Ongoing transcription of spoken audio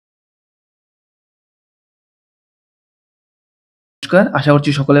নমস্কার, আশা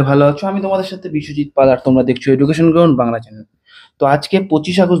করছি সকলে ভালো আছো। আমি তোমাদের সাথে বিশ্বজিৎ পাল, আর তোমরা দেখছো এডুকেশন গ্রাউন্ড বাংলা চ্যানেল। তো আজকে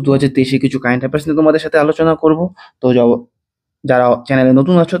 25 আগস্ট 2023 কিছু কারেন্ট অ্যাফেয়ার্স নিয়ে তোমাদের সাথে আলোচনা করব। তো যারা চ্যানেলে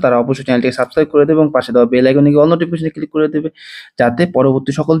নতুন আছো তারা অবশ্যই চ্যানেলটিকে সাবস্ক্রাইব করে দেবে এবং পাশে দেওয়া বেল আইকনে গিয়ে অল নোটিফিকেশনে ক্লিক করে দেবে, যাতে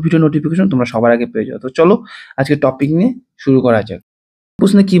পরবর্তী সকল ভিডিও নোটিফিকেশন তোমরা সবার আগে পেয়ে যাও। তো চলো আজকে টপিক নিয়ে শুরু করা যাক।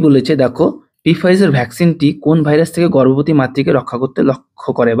 প্রশ্নে কি বলেছে দেখো, প্রিফাইজার ভ্যাকসিনটি কোন ভাইরাস থেকে গর্ভবতী মাতৃকে রক্ষা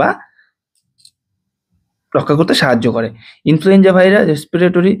করতে সাহায্য করে? ইনফ্লুয়েঞ্জা ভাইরাস,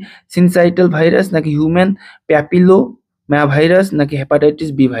 রেসপিরেটরি সিনসাইটাল ভাইরাস, নাকি হিউম্যান প্যাপিলোমা ভাইরাস, নাকি হেপাটাইটিস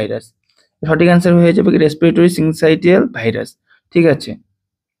বি ভাইরাস? সঠিক অ্যান্সার হয়ে যাবে রেসপিরেটরি সিনসাইটাল ভাইরাস। ঠিক আছে,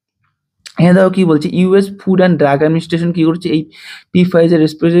 হ্যাঁ দাও কি বলছে, US food and drug administration কি করছে, এই প্রিফাইজার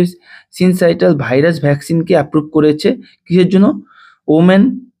রেসপিরেটরি সিনসাইটাল ভাইরাস ভ্যাকসিনকে অ্যাপ্রুভ করেছে কিসের জন্য?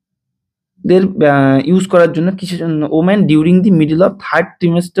 ওমেনদের ইউজ করার জন্য। কিসের জন্য? Women during the middle of third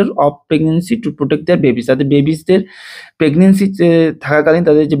ট্রিমেস্টার of pregnancy to protect their babies, তাদের বেবিসদের প্রেগনেন্সি থাকাকালীন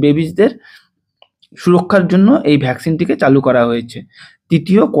তাদের যে বেবিসদের সুরক্ষার জন্য এই ভ্যাকসিনটিকে চালু করা হয়েছে।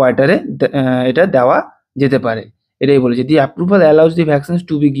 তৃতীয় কোয়ার্টারে এটা দেওয়া যেতে পারে, এটাই বলেছে। দি approval allows the vaccines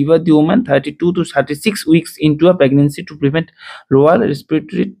two B giver the women 32 to 36 weeks into a pregnancy to prevent lower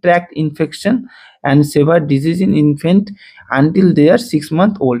respiratory tract infection and saver disease in infant until they R 6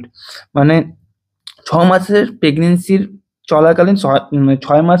 months old. মানে 6 মাসের প্রেগনেন্সির চলাকালীন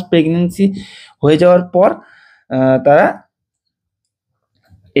 6 মাস প্রেগনেন্সি হয়ে যাওয়ার পর তারা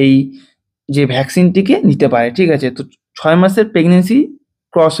এই যে ভ্যাকসিনটিকে নিতে পারে। ঠিক আছে, তো 6 মাসের প্রেগনেন্সি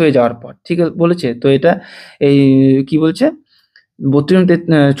ক্রস হয়ে যাওয়ার পর, ঠিক আছে বলেছে। তো এটা এই কি বলছে,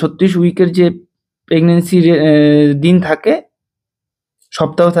 36 উইকের যে প্রেগনেন্সি দিন থাকে,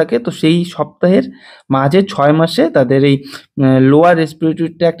 সপ্তাহ থাকে, তো সেই সপ্তাহের মাঝে 6 মাসে তাদের এই লোয়ার রেসপিরেটরি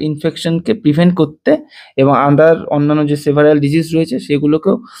ট্র্যাক্ট ইনফেকশনকে প্রিভেন্ট করতে এবং অন্যান্য যে সেভারাল ডিজিজ রয়েছে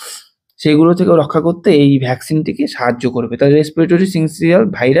সেগুলো থেকে রক্ষা করতে এই ভ্যাকসিনটিকে সাহায্য করবে। তাদের রেসপিরেটরি সিনসিয়াল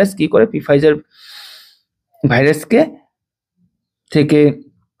ভাইরাস কি করে? প্রিফাইজার ভাইরাসকে থেকে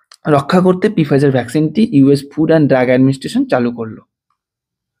রক্ষা করতে প্রিফাইজার ভ্যাকসিনটি US food and drug administration চালু করলো।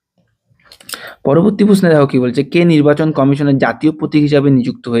 পরবর্তী প্রশ্নে দেখো কি বলছে, কে নির্বাচন কমিশনের জাতীয় প্রতীক হিসাবে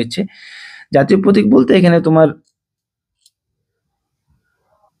নিযুক্ত হয়েছে? জাতীয় প্রতীক বলতে এখানে তোমার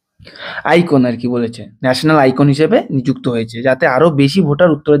আইকন আর কি বলেছে, ন্যাশনাল আইকন হিসেবে নিযুক্ত হয়েছে, যাতে আরো বেশি ভোটার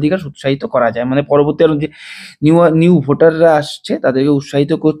উত্তরাধিকার উৎসাহিত করা যায়। মানে পরবর্তী আরো যে নিউ ভোটাররা আসছে তাদেরকে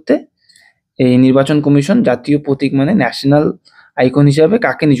উৎসাহিত করতে এই নির্বাচন কমিশন জাতীয় প্রতীক মানে ন্যাশনাল আইকন হিসাবে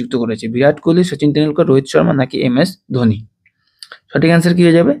কাকে নিযুক্ত করেছে? বিরাট কোহলি, সচিন তেন্ডুলকর, রোহিত শর্মা, নাকি MS ধোনি? সঠিক অ্যান্সার কি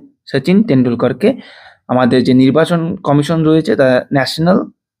হয়ে যাবে? সচিন তেন্ডুলকরকে আমাদের যে নির্বাচন কমিশন রয়েছে তা ন্যাশনাল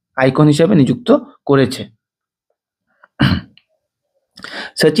আইকন হিসাবে নিযুক্ত করেছে।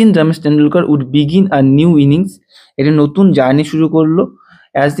 Sachin Ramesh Tendulkar would begin a new innings, এটি নতুন জার্নি শুরু করলো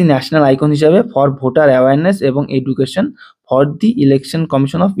অ্যাজ দি ন্যাশনাল আইকন হিসাবে ফর ভোটার অ্যাওয়ারনেস এবং education for the election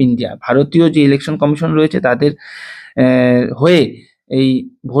commission of India. ভারতীয় যে ইলেকশন কমিশন রয়েছে তাদের হয়ে এই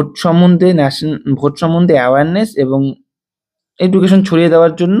ভোট সম্বন্ধে অ্যাওয়ারনেস এবং এডুকেশন ছড়িয়ে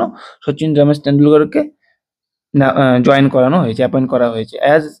দেওয়ার জন্য সচিন রমেশ তেন্ডুলকরকে অ্যাপয়েন্ট করা হয়েছে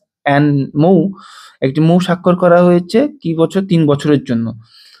অ্যাজ অ্যান একটি মৌ স্বাক্ষর করা হয়েছে কি বছর? 3 বছরের জন্য।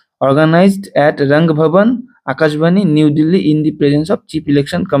 অর্গানাইজড অ্যাট রঙ্গ ভবন, Akashvani, new Delhi, in the presence of chief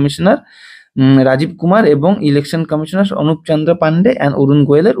election commissioner Rajib Kumar এবং election commissioner Anup Chandra Pandey and অরুণ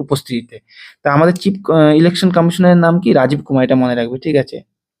গোয়েলের উপস্থিতিতে। তা আমাদের চিফ ইলেকশন কমিশনারের নাম কি? রাজীব কুমার, এটা মনে রাখবে। ঠিক আছে,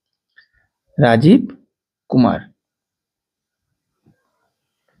 রাজীব কুমার।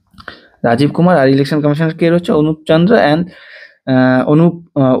 আর ইলেকশন কমিশনার কে রয়েছে? অনুপ চন্দ্র অ্যান্ড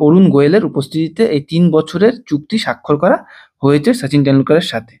অরুণ গোয়েলের উপস্থিতিতে এই 3 বছরের চুক্তি স্বাক্ষর করা হয়েছে সচিন তেন্ডুলকরের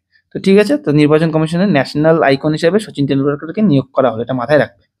সাথে। তো ঠিক আছে, তো নির্বাচন কমিশনের ন্যাশনাল আইকন হিসেবে সচিন তেন্ডুলকরকে নিয়োগ করা হলো, এটা মাথায়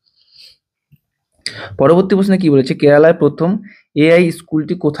রাখবে। পরবর্তী প্রশ্নে কি বলেছে, কেরালায় প্রথম AI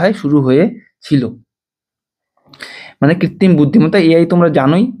স্কুলটি কোথায় শুরু হয়েছিল? মানে কৃত্রিম বুদ্ধিমত্তা, AI তোমরা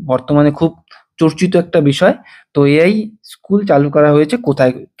জানোই বর্তমানে খুব চর্চিত একটা বিষয়। তো AI স্কুল চালু করা হয়েছে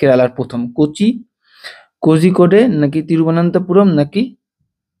কোথায় কেরালার প্রথম? কোচি, কোজিকোডে, নাকি তিরুবনন্তপুরম, নাকি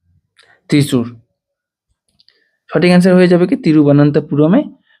ত্রিশূর? সঠিক অ্যান্সার হয়ে যাবে কি তিরুবনন্তপুরমে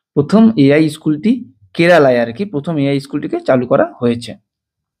প্রথম AI স্কুলটি, কেরালায় আর কি প্রথম AI স্কুলটিকে চালু করা হয়েছে।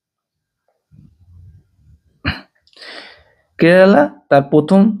 কেরালা তার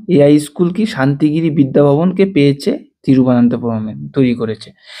প্রথম AI স্কুল কি শান্তিগিরি বিদ্যাভবনকে পেয়েছে তিরুবনন্তপুরমে তৈরি করেছে।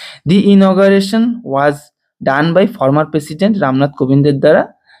 দি ইনঅগারেশন ওয়াজ done by former president Ramnath কোবিন্দের দ্বারা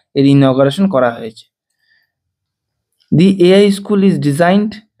এর ইনঅগারেশন করা হয়েছে। দি AI school is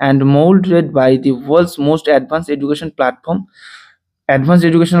designed and moulded by the world's most advance education platform. Advance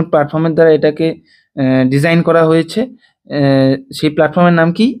educational প্ল্যাটফর্মের দ্বারা এটাকে ডিজাইন করা হয়েছে। সেই প্ল্যাটফর্মের নাম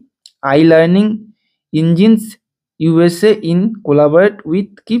কি? I learning engines USA in collaborate with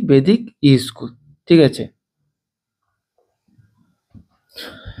কি বেদিক ই স্কুল, ঠিক আছে।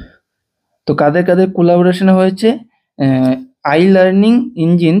 তো কাদের কাদের কোলাবোরেশন হয়েছে, I learning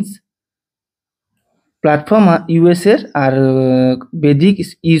engines platform US এর আর বেদিক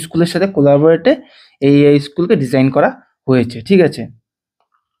ই স্কুলের সাথে কোলাবোরেটে এই স্কুলকে ডিজাইন করা হয়েছে, ঠিক আছে।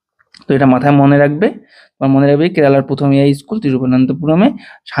 তো এটা মাথায় মনে রাখবে, মনে রাখবে কেরালার প্রথম এআই স্কুল তিরুবনন্তপুরমে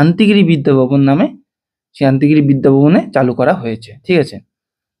শান্তিগিরি বিদ্যাভবন নামে শান্তিগিরি বিদ্যাভবনে চালু করা হয়েছে, ঠিক আছে।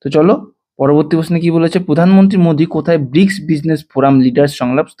 তো চলো পরবর্তী প্রশ্নে কি বলেছে, প্রধানমন্ত্রী মোদী কোথায় ব্রিক্স বিজনেস ফোরাম লিডার্স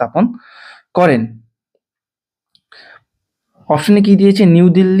সংলাপ স্থাপন করেন? অপশনে কি দিয়েছে, নিউ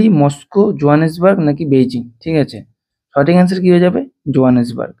দিল্লি, মস্কো, জোহানেসবার্গ নাকি বেইজিং, ঠিক আছে। সঠিক অ্যান্সার কি হয়ে যাবে,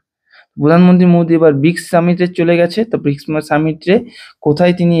 জোহানেসবার্গ। প্রধানমন্ত্রী মোদী এবার ব্রিক্স সামিটে চলে গেছে, তো ব্রিক্স সামিটে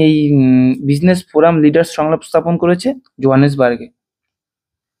কোথায় তিনি এই বিজনেস ফোরাম লিডার্স সংলাপ স্থাপন করেছে, জোহানেসবার্গে।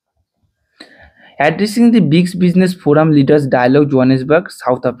 অ্যাড্রেসিং দি bricks business forum leaders dialogue Johannesburg,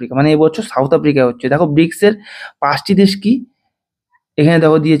 south Africa, মানে এবছর সাউথ আফ্রিকায় হচ্ছে। দেখো ব্রিক্সের 5টি দেশ কি, এখানে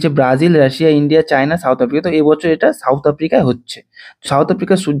দেখো দিয়েছে Brazil, Russia, India, China, south Africa. তো এবছর এটা সাউথ আফ্রিকায় হচ্ছে। সাউথ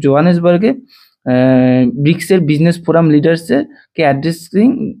আফ্রিকার জোহানেসবার্গে ব্রিক্সের বিজনেস ফোরাম লিডার্সের কে অ্যাড্রেসিং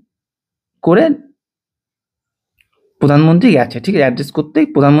করে প্রধানমন্ত্রী গেছে, ঠিক আছে, অ্যাড্রেস করতে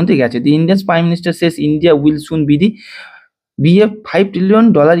প্রধানমন্ত্রী গেছে। The Indian prime minister Cesc India will soon B A $5 trillion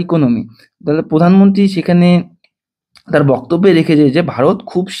economy. তাহলে প্রধানমন্ত্রী সেখানে তার বক্তব্যে রেখেছে যে ভারত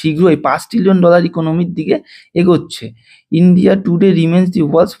খুব শীঘ্রই $5 ট্রিলিয়ন ইকোনমির দিকে এগোচ্ছে। ইন্ডিয়া টুডে রিমেন্স দি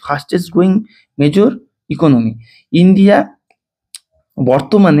world's fastest growing major economy. India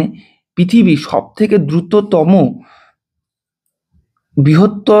বর্তমানে পৃথিবীর সব থেকে দ্রুততম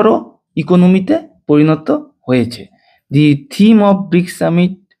বৃহত্তর ইকোনমিতে পরিণত হয়েছে। The theme of bricks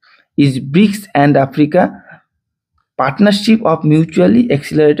summit is bricks and Africa partnership of mutually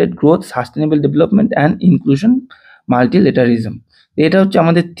accelerated growth, sustainable development and inclusion, মাল্টিলেটারিজম। এটা হচ্ছে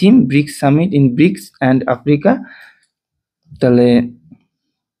আমাদের theme, bricks summit in bricks and Africa. তাহলে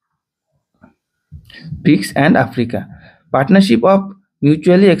bricks and Africa partnership of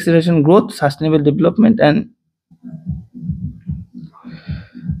mutually acceleration growth, sustainable development and,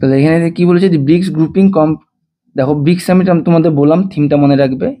 তাহলে এখানে কি বলেছে, দি bricks grouping দেখো bricks summit আমি তোমাদের বললাম থিমটা মনে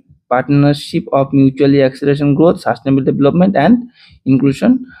রাখবে, partnership of mutually acceleration growth, sustainable development and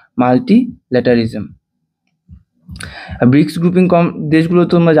inclusion, মাল্টিল্যাটারিজম। Bricks grouping দেশগুলো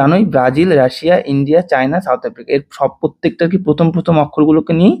তোমরা জানোই, Brazil, Russia, India, China, south Africa. এর সব প্রত্যেকটার কি প্রথম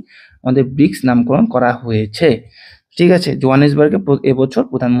অক্ষরগুলোকে নিয়েই আমাদের ব্রিক্স নামকরণ করা হয়েছে, ঠিক আছে। জোহানেসবার্গে এবছর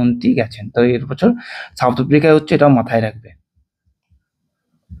প্রধানমন্ত্রী গেছেন, তো এর বছর সাউথ আফ্রিকায় হচ্ছে, এটাও মাথায় রাখবে।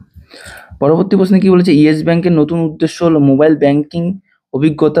 পরবর্তী প্রশ্নে কি বলেছে, ইয়েস ব্যাংকের নতুন উদ্দেশ্য হলো মোবাইল ব্যাংকিং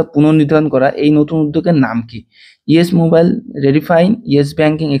অভিজ্ঞতা পুনর্নির্ধারণ করা। এই নতুন উদ্যোগের নাম কি? Yes mobile রেডিফাইন, yes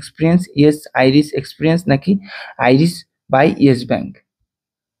banking experience, yes iris experience নাকি আইরিস বাই ইয়েস ব্যাংক?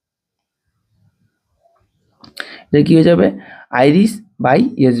 এটা কি হয়ে যাবে, আইরিস বাই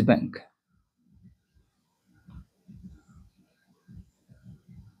ইয়েস ব্যাংক।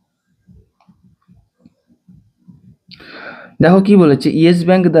 দেখো কি বলেছে, ইয়েস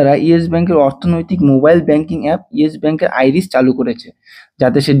ব্যাংক দ্বারা ইয়েস ব্যাংকের অর্থনৈতিক মোবাইল ব্যাংকিং অ্যাপ ইয়েস ব্যাংকের আইরিস চালু করেছে,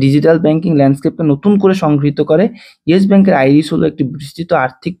 যাতে সে ডিজিটাল ব্যাংকিং ল্যান্ডস্কেপকে নতুন করে সংগৃহীত করে। ইয়েস ব্যাংকের আইরিস হলো একটি বিস্তৃত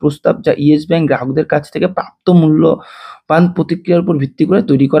আর্থিক প্রস্তাব যা ইয়েস ব্যাংক গ্রাহকদের কাছ থেকে প্রাপ্ত মূল্যবান প্রতিক্রিয়ার উপর ভিত্তি করে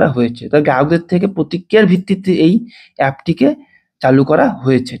তৈরি করা হয়েছে। তাই গ্রাহকদের থেকে প্রতিক্রিয়ার ভিত্তিতে এই অ্যাপটিকে চালু করা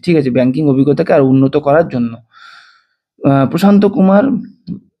হয়েছে, ঠিক আছে, ব্যাংকিং অভিজ্ঞতাকে আরো উন্নত করার জন্য। প্রশান্ত কুমার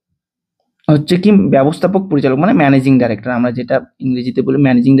হচ্ছে কি ব্যবস্থাপক পরিচালক, মানে ম্যানেজিং ডাইরেক্টর, আমরা যেটা ইংরেজিতে বলি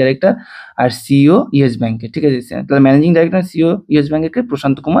ম্যানেজিং ডাইরেক্টর, আর সিইও ইয়েস ব্যাংকের, ঠিক আছে। তাহলে ম্যানেজিং ডাইরেক্টর সিইও ইয়েস ব্যাংকের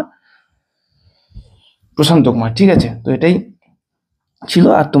প্রশান্ত কুমার, ঠিক আছে। তো এটাই ছিল,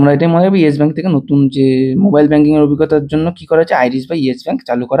 আর তোমরা এটাই মনে রাখবে, ইয়েস ব্যাংক থেকে নতুন যে মোবাইল ব্যাংকিং এর অভিজ্ঞতার জন্য কি করা হয়েছে, আইরিস বা ইয়েস ব্যাংক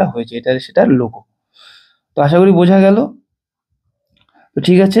চালু করা হয়েছে, এটা সেটার লোগো। তো আশা করি বোঝা গেল। তো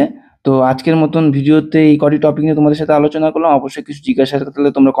ঠিক আছে, তো আজকের মতন ভিডিওতে এই কটি টপিক নিয়ে তোমাদের সাথে আলোচনা করলাম। অবশ্যই কিছু জিজ্ঞাসা থাকলে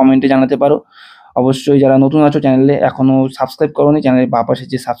তোমরা কমেন্টে জানাতে পারো। অবশ্যই যারা নতুন আছো চ্যানেলে এখনো সাবস্ক্রাইব করোনি, চ্যানেলের বাঁ পাশে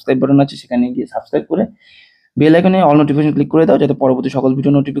যে সাবস্ক্রাইব বাটন আছে সেখানে গিয়ে সাবস্ক্রাইব করে বেল আইকনে অল নোটিফিকেশন ক্লিক করে দাও, যাতে পরবর্তী সকল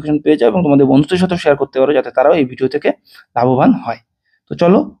ভিডিও নোটিফিকেশন পেয়ে যাও এবং তোমাদের বন্ধুদের সাথে শেয়ার করতে পারো, যাতে তারাও এই ভিডিও থেকে লাভবান হয়। তো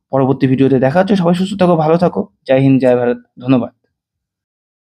চলো পরবর্তী ভিডিওতে দেখা হচ্ছে। সবাই সুস্থ থাকো, ভালো থাকো। জয় হিন্দ, জয় ভারত, ধন্যবাদ।